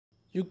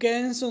You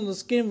can see on the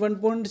screen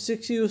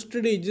 1.6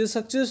 USD is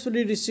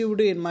successfully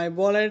received in my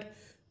wallet.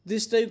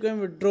 This time you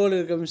can withdraw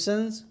your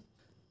commissions.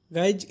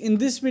 Guys, in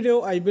this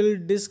video I will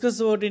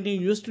discuss about any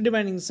Usdt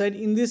mining site.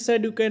 In this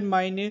site you can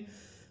mine a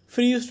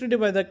free Usdt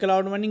by the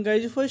cloud mining.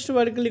 Guys, first of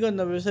all click on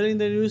the website in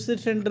the Usdt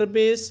center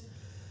page.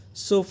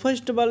 So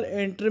first of all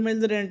enter my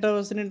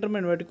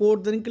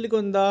code, then click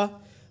on the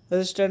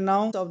register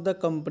now of the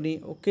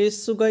company. Okay,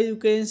 so guys you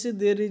can see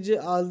there is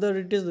all the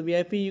details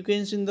VIP. You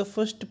can see in the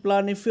first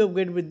plan if you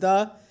upgrade with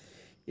the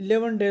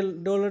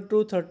 $11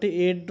 to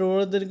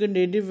 $38, then you can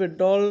native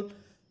withdrawal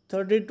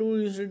 32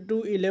 USD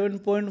to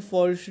 11.4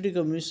 USD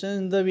commission.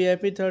 In the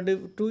VIP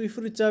 32, if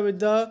you recharge with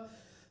the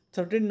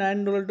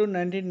 $39 to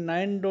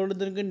 $99,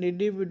 then you can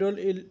native withdrawal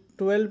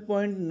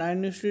 12.9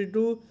 USD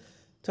to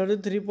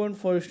 33.4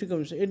 USD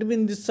commission. It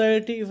means this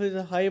site if it's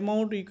a high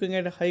amount you can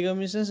get high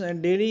commissions,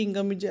 and daily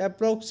income is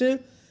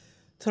approximately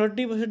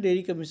 30%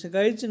 daily commission.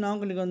 Guys, now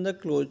click on the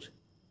close.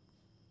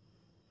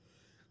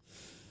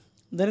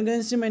 Then you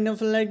can see many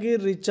of like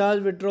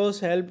recharge withdrawals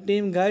help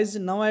team. Guys,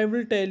 now I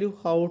will tell you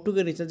how to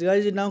get recharge.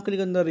 Guys, now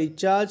click on the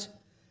recharge,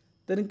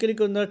 then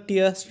click on the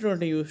TS20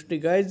 USD.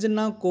 Guys,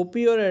 now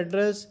copy your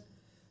address,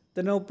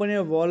 then open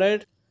your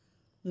wallet.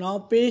 Now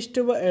paste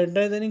your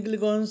address, then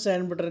click on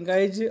send button.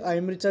 Guys, I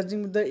am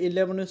recharging with the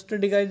 11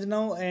 USD. Guys,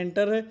 now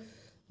enter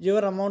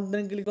your amount,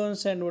 then click on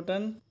send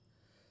button.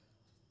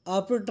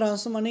 After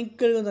transfer money,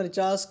 click on the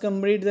recharge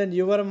complete, then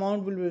your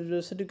amount will be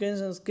adjusted. You can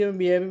subscribe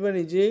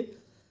behavior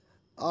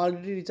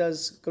already recharge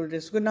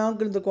completed. So now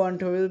click the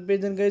quantification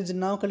page, then guys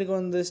now click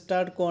on the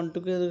start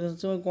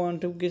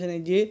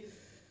quantification is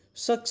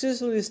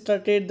successfully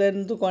started,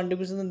 then the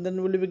quantification then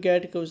will be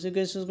get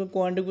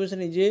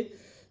quantification is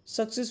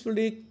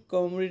successfully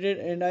completed,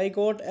 and I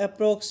got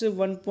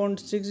approximately 1.6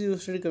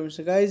 USD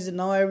commission. Guys,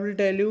 now I will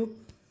tell you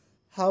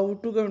how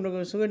to come to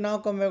commission. So now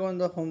come back on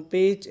the home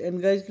page,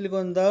 and guys click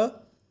on the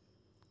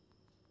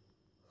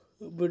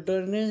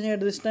withdrawal. At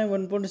this time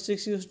 1.6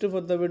 USD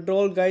for the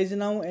withdrawal. Guys,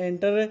 now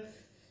enter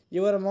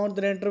your amount,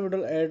 then enter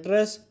withdrawal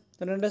address,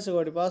 then enter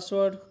security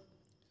password.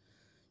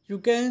 You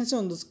can see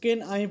on the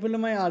screen I fill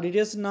my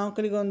details. Now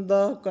click on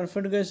the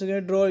confirm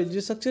withdrawal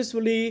is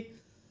successfully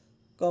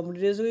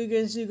completed. So you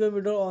can see your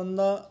withdrawal on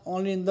the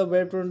only in the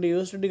web 20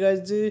 USD.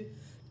 Guys,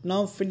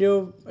 now fill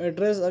your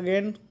address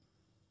again.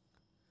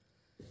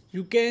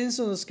 You can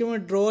see on the screen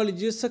withdrawal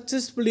is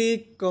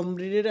successfully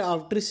completed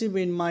after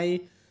receiving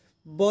my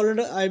wallet.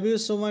 I will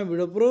show my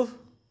video proof.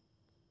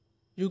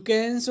 You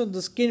can see on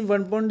the screen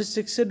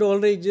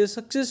 $1.6 is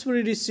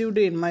successfully received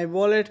in my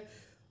wallet.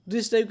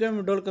 This type can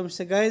withdraw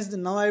commission. Guys,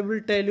 now I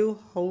will tell you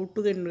how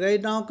to get. Guys,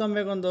 now come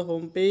back on the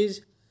home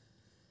page,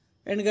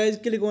 and guys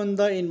click on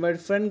the invite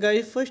friend.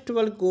 Guys, first of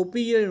all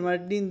copy your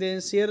invite link, then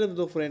share with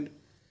the friend.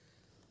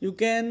 You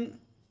can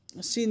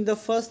see in the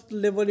first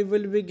level you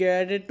will be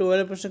get a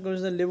 12%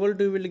 commission, level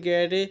 2 will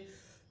get a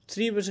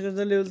 3%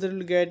 commission, level 3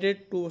 will get a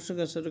 2%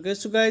 commission. Okay,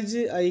 so guys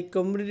I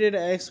completed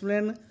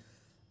explain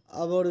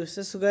about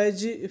this. So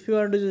guys, if you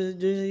want to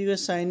do, you can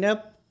sign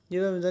up,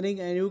 you are withering,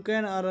 and you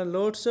can earn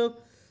lots of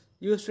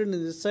Used in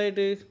this site.